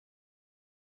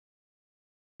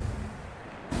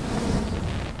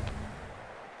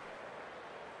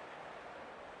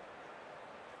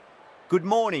Good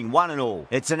morning, one and all.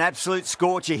 It's an absolute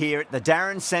scorcher here at the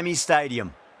Darren Sammy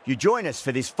Stadium. You join us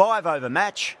for this 5-over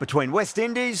match between West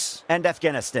Indies and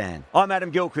Afghanistan. I'm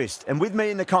Adam Gilchrist, and with me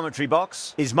in the commentary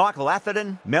box is Michael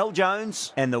Atherton, Mel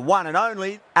Jones, and the one and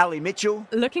only Ali Mitchell.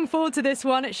 Looking forward to this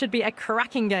one. It should be a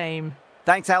cracking game.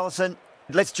 Thanks, Alison.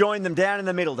 Let's join them down in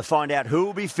the middle to find out who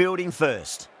will be fielding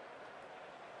first.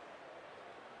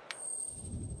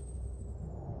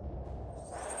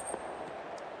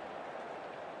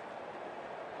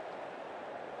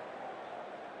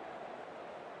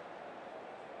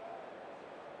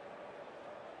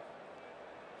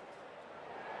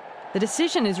 The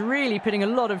decision is really putting a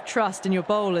lot of trust in your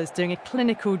bowlers doing a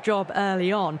clinical job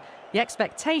early on. The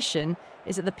expectation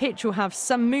is that the pitch will have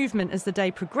some movement as the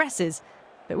day progresses,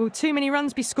 but will too many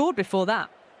runs be scored before that?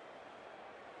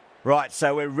 Right,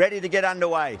 so we're ready to get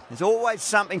underway. There's always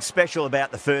something special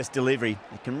about the first delivery.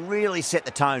 It can really set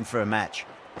the tone for a match.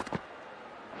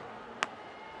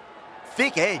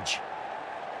 Thick edge.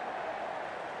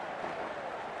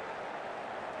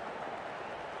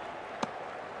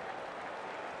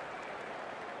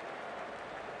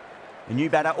 A new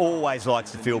batter always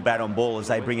likes to field bat on ball as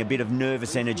they bring a bit of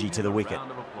nervous energy to the wicket.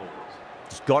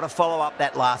 Just got to follow up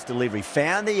that last delivery.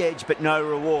 Found the edge, but no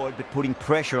reward, but putting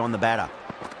pressure on the batter.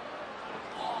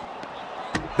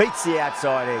 Beats the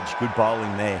outside edge. Good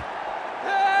bowling there.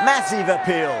 Massive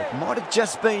appeal. Might have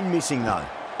just been missing, though.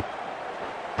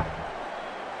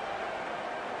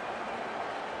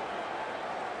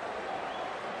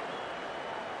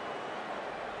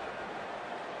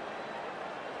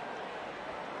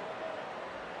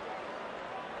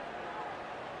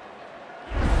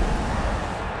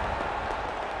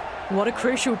 What a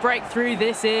crucial breakthrough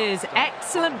this is.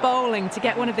 Excellent bowling to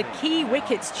get one of the key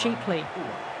wickets cheaply.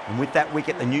 And with that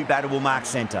wicket, the new batter will mark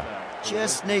centre.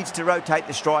 Just needs to rotate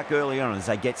the strike early on as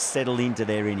they get settled into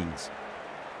their innings.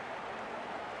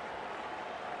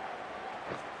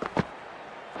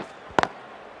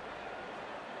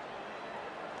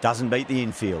 Doesn't beat the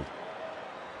infield.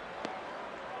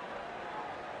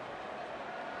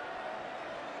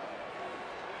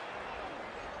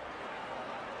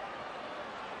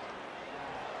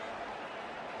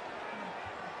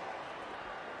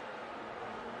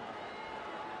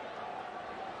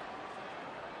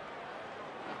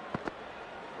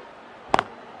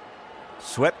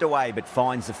 Swept away, but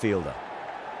finds the fielder.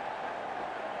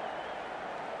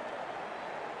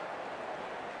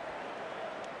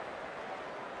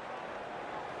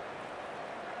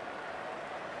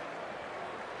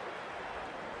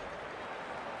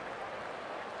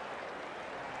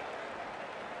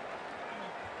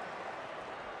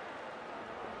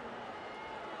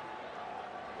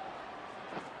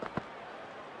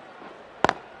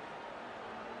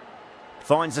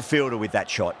 Finds the fielder with that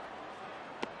shot.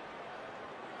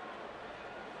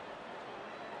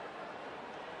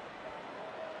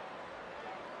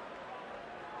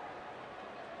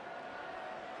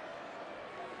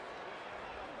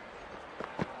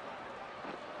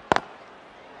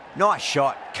 Nice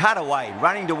shot, cut away,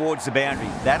 running towards the boundary.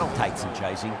 That'll take some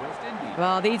chasing.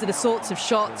 Well, these are the sorts of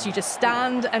shots you just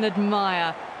stand and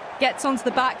admire. Gets onto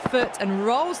the back foot and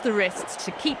rolls the wrists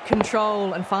to keep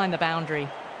control and find the boundary.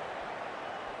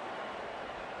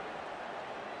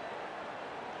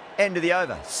 End of the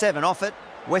over, 7 off it.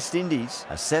 West Indies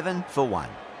are 7 for 1.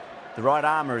 The right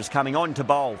armour is coming on to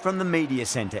bowl from the media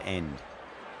centre end.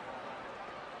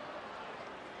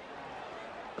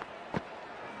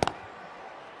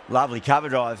 Lovely cover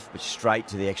drive, but straight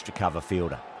to the extra cover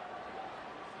fielder.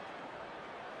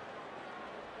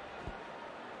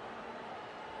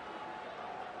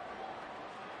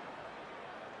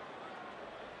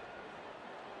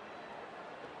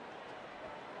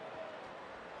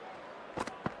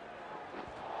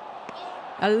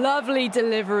 A lovely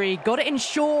delivery, got it in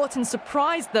short and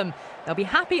surprised them. They'll be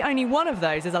happy only one of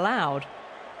those is allowed.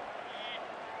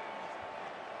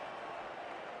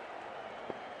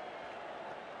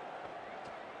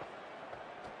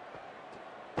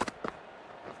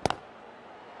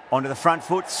 Onto the front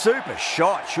foot, super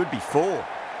shot, should be 4.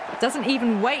 Doesn't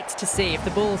even wait to see if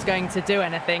the ball's going to do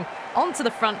anything. Onto the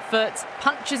front foot,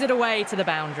 punches it away to the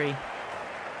boundary.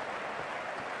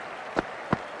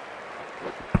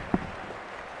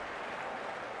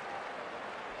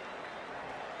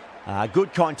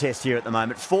 Good contest here at the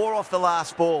moment. 4 off the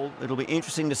last ball. It'll be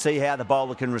interesting to see how the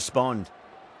bowler can respond.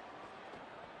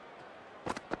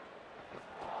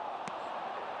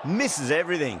 Misses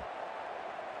everything.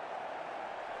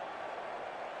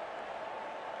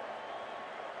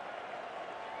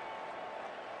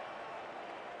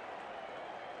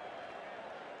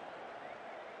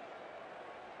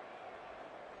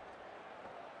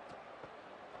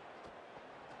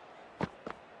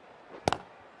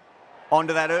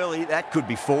 Onto that early, that could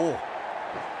be 4.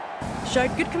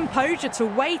 Showed good composure to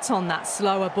wait on that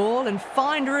slower ball and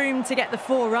find room to get the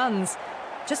 4 runs.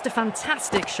 Just a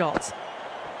fantastic shot.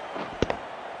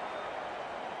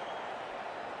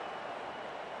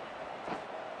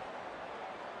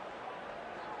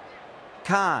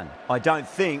 Khan, I don't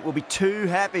think, will be too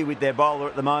happy with their bowler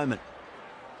at the moment.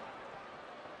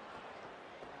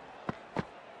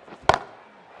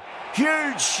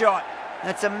 Huge shot.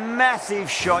 That's a massive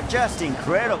shot, just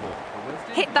incredible.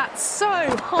 Hit that so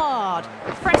hard.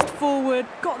 Pressed forward,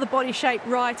 got the body shape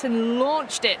right and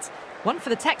launched it. One for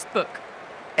the textbook.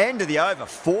 End of the over,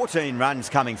 14 runs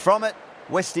coming from it.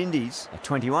 West Indies are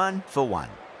 21 for 1.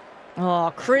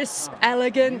 Oh, crisp,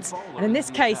 elegant, and in this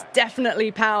case,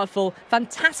 definitely powerful.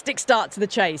 Fantastic start to the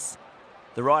chase.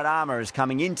 The right armour is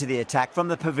coming into the attack from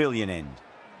the pavilion end.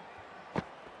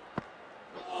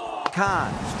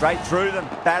 Khan, straight through them.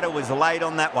 Batter was late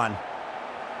on that one.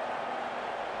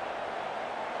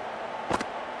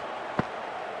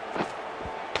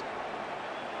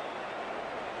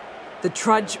 The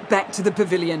trudge back to the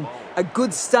pavilion. A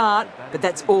good start, but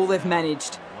that's all they've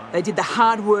managed. They did the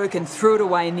hard work and threw it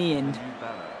away in the end.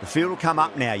 The field will come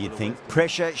up now, you'd think.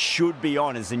 Pressure should be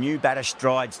on as the new batter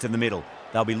strides to the middle.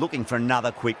 They'll be looking for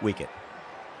another quick wicket.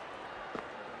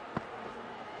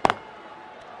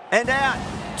 And out.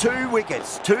 2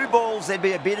 wickets. 2 balls. There'd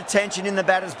be a bit of tension in the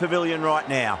batter's pavilion right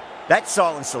now. That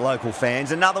silenced the local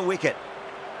fans. Another wicket.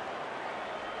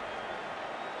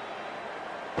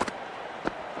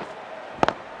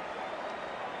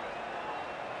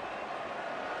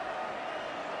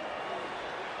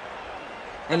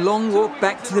 A long walk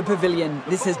back to the pavilion.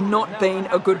 This has not been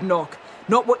a good knock.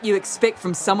 Not what you expect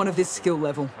from someone of this skill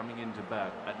level. Coming into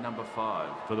bat at number 5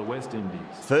 for the West Indies.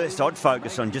 First, I'd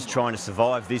focus on just trying to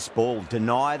survive this ball,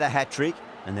 deny the hat-trick,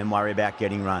 and then worry about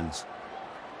getting runs.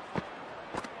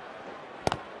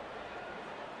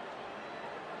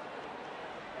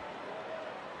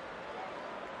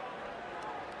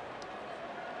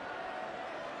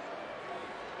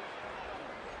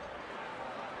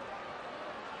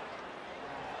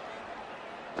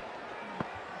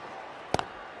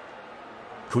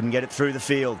 Couldn't get it through the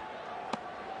field.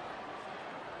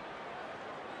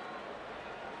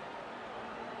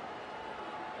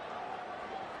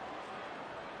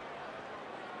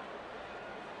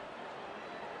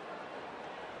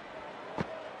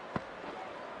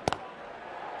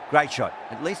 Great shot.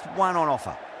 At least one on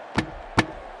offer.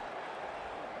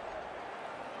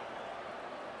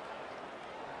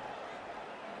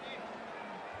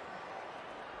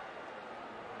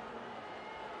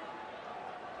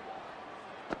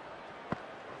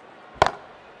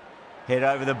 Head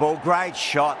over the ball. Great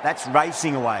shot. That's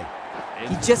racing away.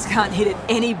 You just can't hit it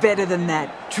any better than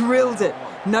that. Drilled it.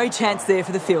 No chance there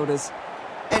for the fielders.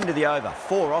 End of the over.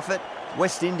 4 off it.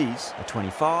 West Indies are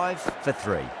 25 for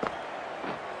 3.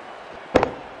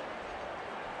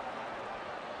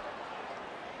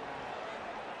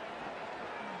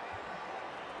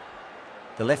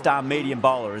 The left-arm medium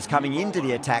bowler is coming into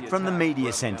the attack from the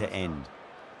media centre end.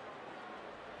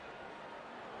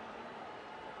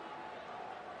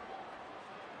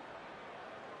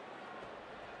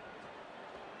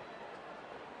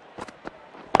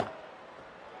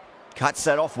 Cuts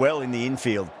that off well in the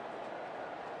infield.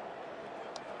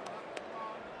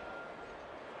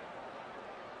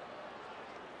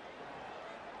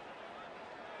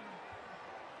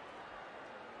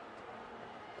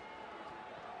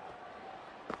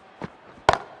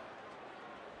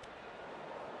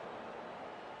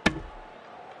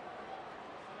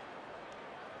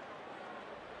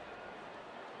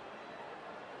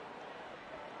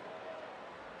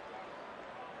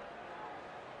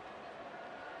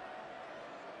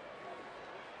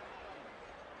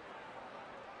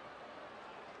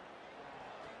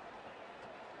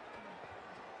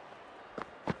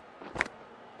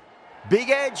 Big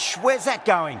edge, where's that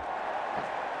going?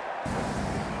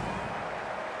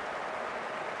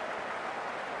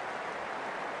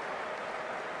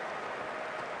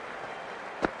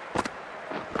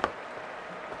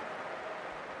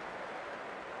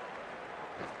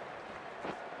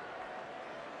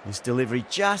 This delivery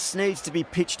just needs to be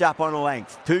pitched up on a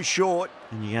length. Too short,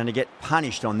 and you're going to get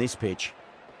punished on this pitch.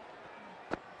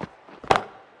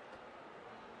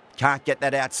 Can't get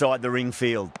that outside the ring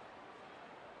field.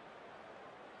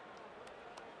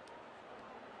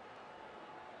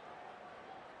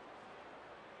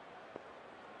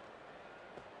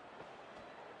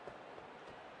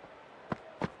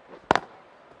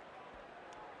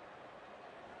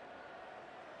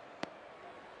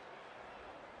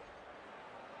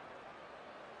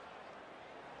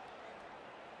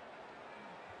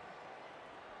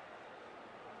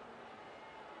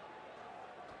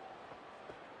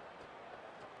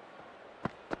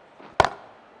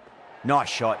 Nice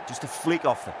shot, just a flick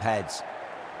off the pads.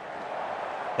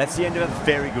 That's the end of a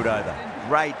very good over.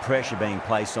 Great pressure being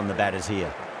placed on the batters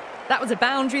here. That was a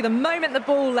boundary the moment the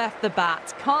ball left the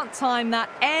bat. Can't time that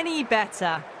any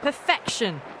better.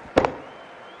 Perfection.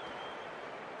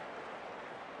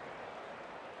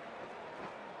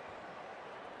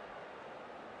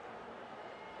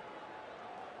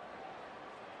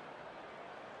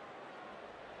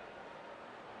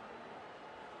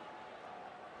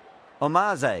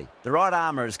 Omaze, the right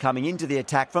armour, is coming into the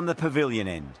attack from the pavilion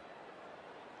end.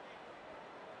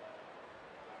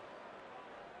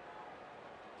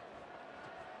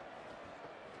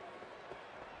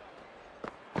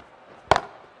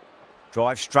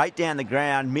 Drive straight down the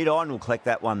ground, mid-on will collect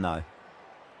that one though.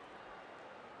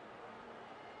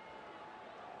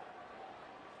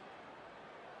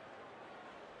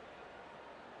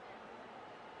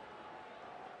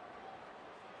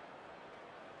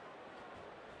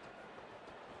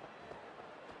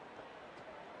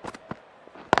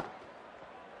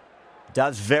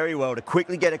 Does very well to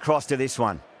quickly get across to this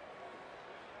one.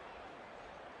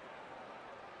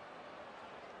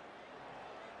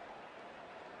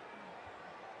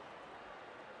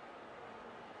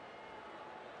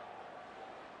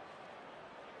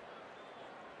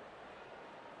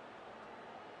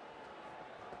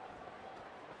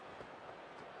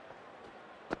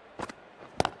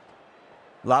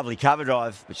 Lovely cover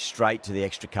drive, but straight to the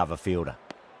extra cover fielder.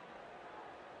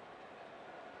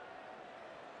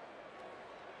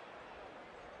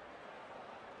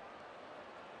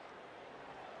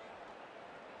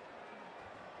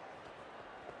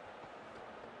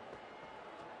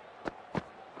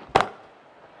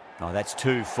 Oh, that's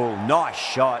 2 full. Nice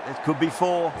shot. It could be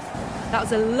 4. That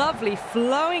was a lovely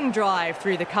flowing drive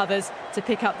through the covers to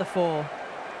pick up the 4.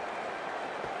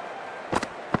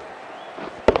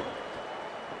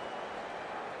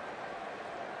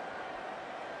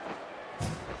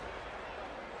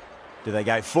 Do they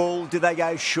go full? Do they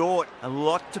go short? A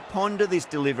lot to ponder this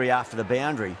delivery after the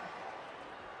boundary.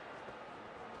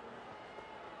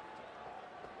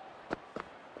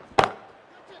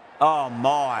 Oh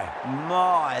my,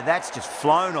 that's just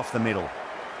flown off the middle.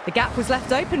 The gap was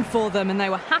left open for them and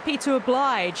they were happy to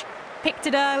oblige. Picked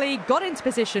it early, got into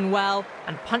position well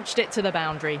and punched it to the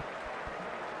boundary.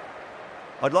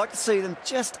 I'd like to see them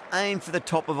just aim for the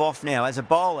top of off now. As a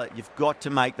bowler, you've got to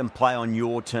make them play on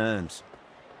your terms.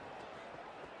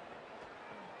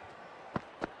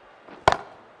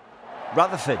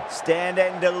 Rutherford, stand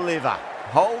and deliver.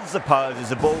 Holds the pose as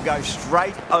the ball goes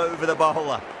straight over the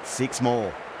bowler. 6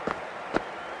 more.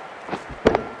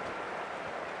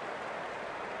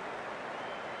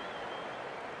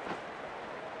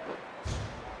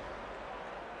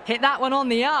 Hit that one on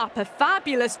the up. A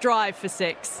fabulous drive for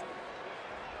 6.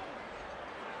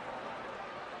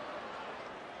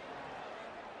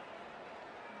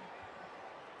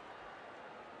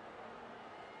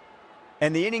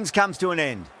 And the innings comes to an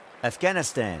end.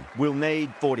 Afghanistan will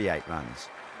need 48 runs.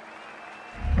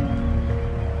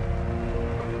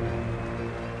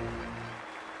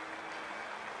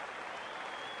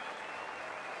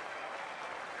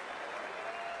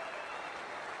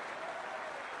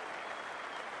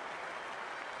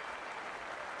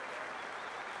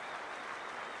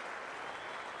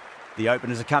 The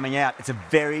openers are coming out. It's a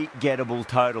very gettable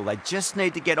total. They just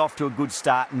need to get off to a good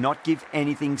start and not give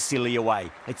anything silly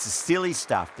away. It's the silly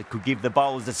stuff that could give the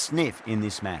bowlers a sniff in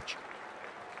this match.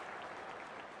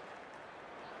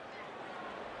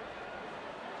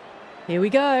 Here we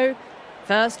go.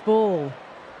 First ball.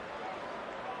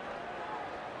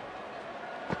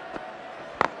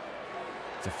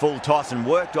 It's a full toss and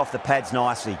worked off the pads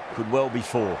nicely. Could well be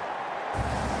 4.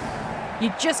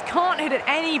 You just can't hit it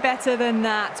any better than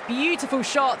that. Beautiful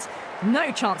shot.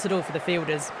 No chance at all for the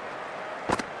fielders.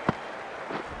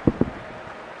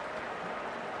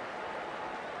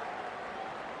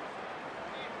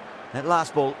 That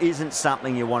last ball isn't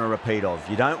something you want to repeat of.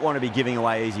 You don't want to be giving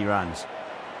away easy runs.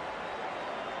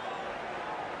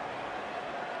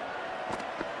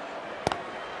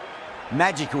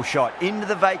 Magical shot into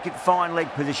the vacant fine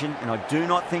leg position, and I do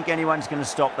not think anyone's going to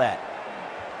stop that.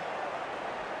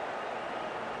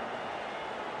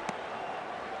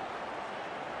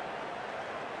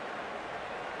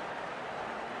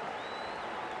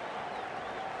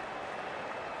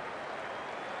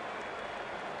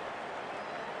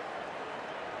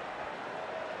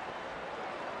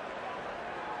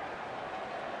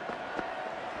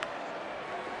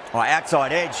 Oh,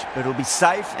 outside edge, but it'll be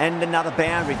safe and another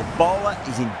boundary. The bowler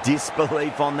is in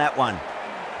disbelief on that one.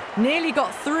 Nearly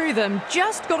got through them,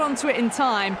 just got onto it in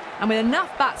time and with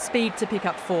enough bat speed to pick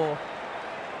up 4.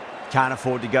 Can't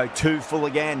afford to go too full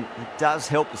again. It does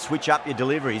help to switch up your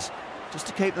deliveries just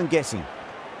to keep them guessing.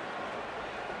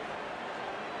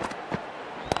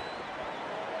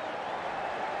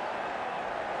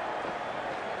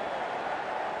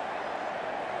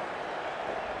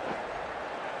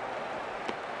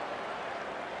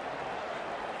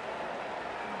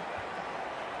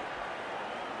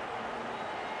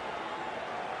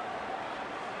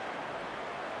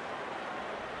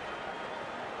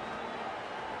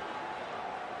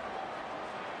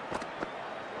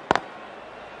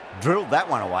 Drilled that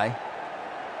one away.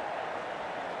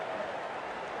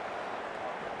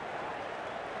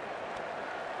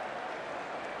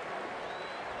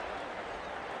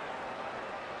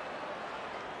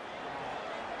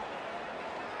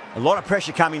 A lot of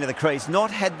pressure coming to the crease.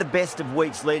 Not had the best of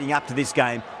weeks leading up to this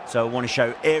game, so I want to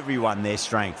show everyone their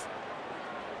strength.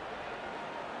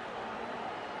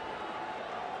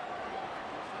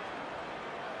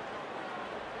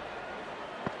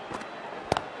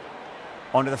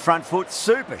 Onto the front foot,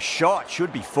 super shot,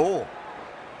 should be 4.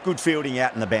 Good fielding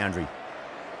out in the boundary.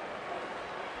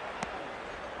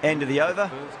 End of the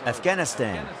over,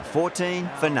 Afghanistan, 14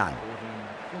 for none.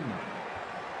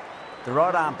 The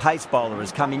right arm pace bowler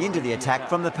is coming into the attack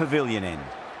from the pavilion end.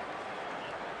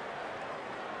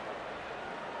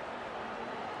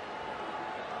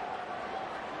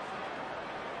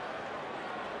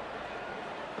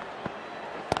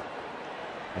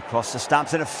 Across the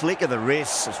stumps and a flick of the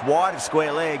wrist. It's wide of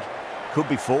square leg. Could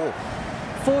be 4.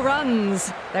 4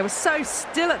 runs. They were so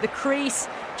still at the crease.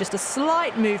 Just a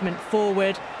slight movement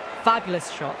forward. Fabulous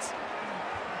shots.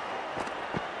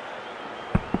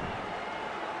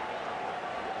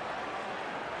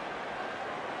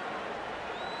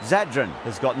 Zadran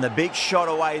has gotten the big shot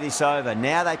away this over.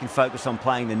 Now they can focus on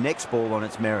playing the next ball on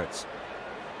its merits.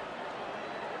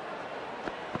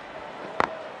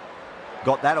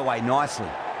 Got that away nicely.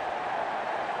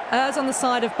 Errs on the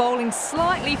side of bowling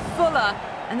slightly fuller,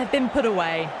 and they've been put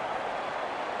away.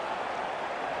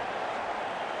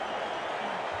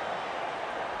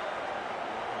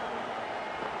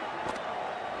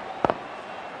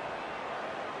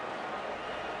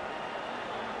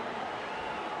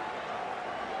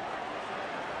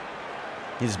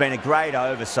 It has been a great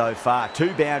over so far.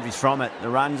 2 boundaries from it. The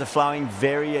runs are flowing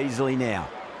very easily now.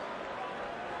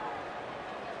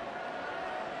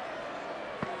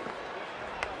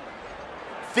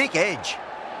 Thick edge.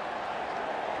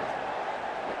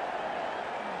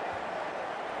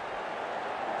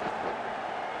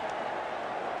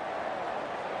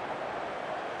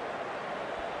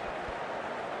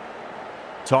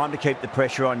 Time to keep the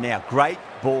pressure on now. Great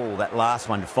ball, that last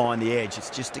one, to find the edge. It's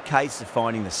just a case of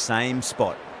finding the same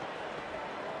spot.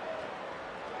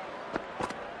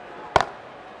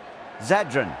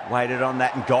 Zadran waited on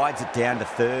that and guides it down to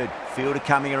third. Fielder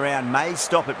coming around, may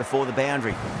stop it before the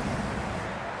boundary.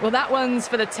 Well, that one's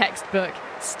for the textbook.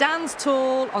 Stands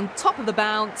tall, on top of the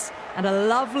bounce, and a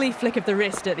lovely flick of the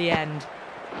wrist at the end.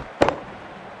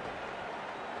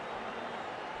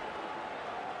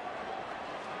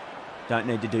 Don't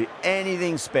need to do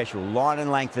anything special. Line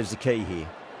and length is the key here.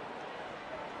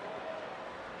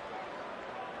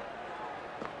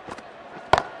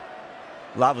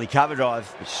 Lovely cover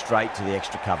drive, but straight to the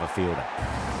extra cover fielder.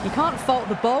 You can't fault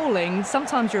the bowling.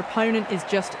 Sometimes your opponent is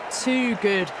just too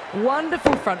good.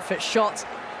 Wonderful front foot shot,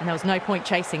 and there was no point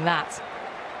chasing that.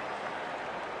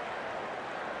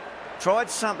 Tried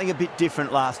something a bit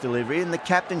different last delivery, and the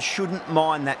captain shouldn't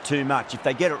mind that too much. If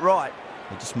they get it right,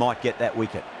 they just might get that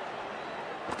wicket.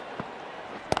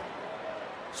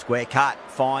 Square cut,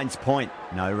 finds point,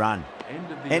 no run.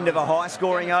 End of a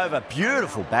high-scoring over.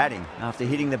 Beautiful batting. After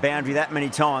hitting the boundary that many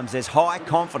times, there's high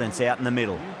confidence out in the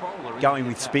middle. Going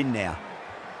with spin now.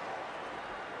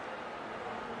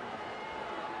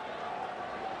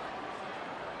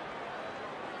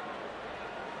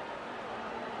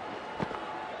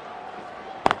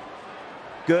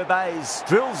 Gervais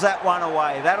drills that one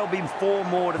away. That'll be 4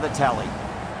 more to the tally.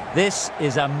 This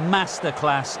is a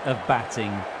masterclass of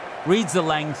batting. Reads the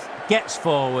length, gets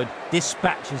forward,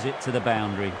 dispatches it to the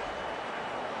boundary.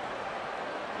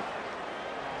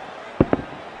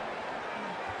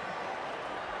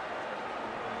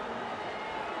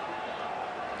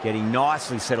 Getting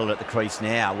nicely settled at the crease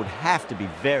now. Would have to be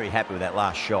very happy with that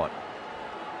last shot.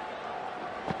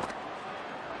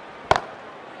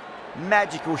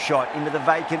 Magical shot into the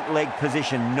vacant leg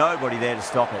position. Nobody there to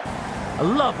stop it. A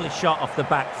lovely shot off the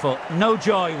back foot. No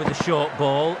joy with the short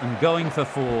ball and going for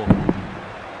 4.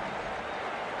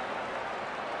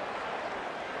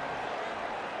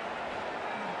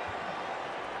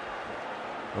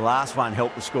 The last one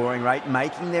helped the scoring rate,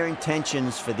 making their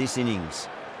intentions for this innings.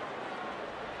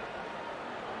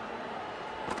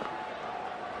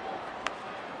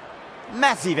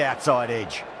 Massive outside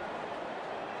edge.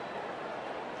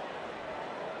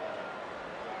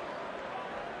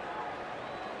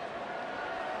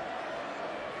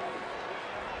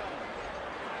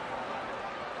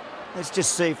 Let's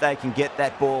just see if they can get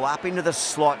that ball up into the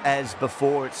slot as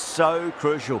before. It's so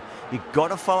crucial. You've got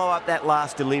to follow up that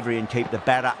last delivery and keep the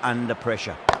batter under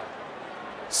pressure.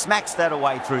 Smacks that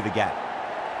away through the gap.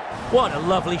 What a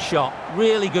lovely shot.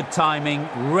 Really good timing.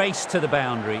 Race to the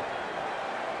boundary.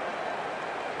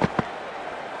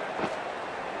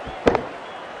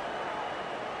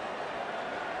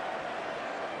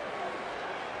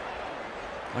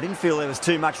 I didn't feel there was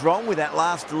too much wrong with that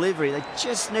last delivery. They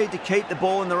just need to keep the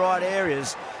ball in the right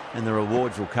areas and the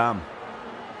rewards will come.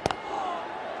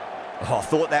 Oh, I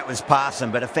thought that was passing,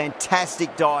 but a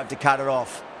fantastic dive to cut it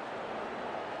off.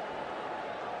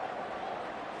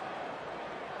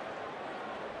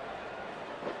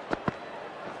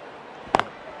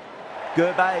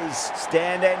 Gervais,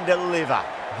 stand and deliver.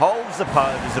 Holds the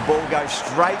pose as the ball goes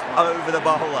straight over the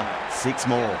bowler. 6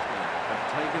 more.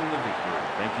 Have taken the victory.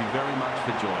 Thank you very much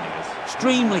for joining us.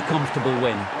 Extremely comfortable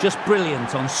win. Just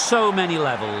brilliant on so many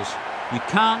levels. You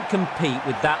can't compete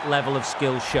with that level of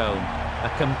skill shown.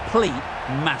 A complete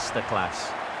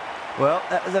masterclass. Well,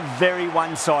 that was a very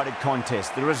one-sided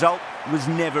contest. The result was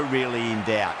never really in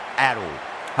doubt at all.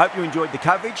 Hope you enjoyed the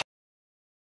coverage.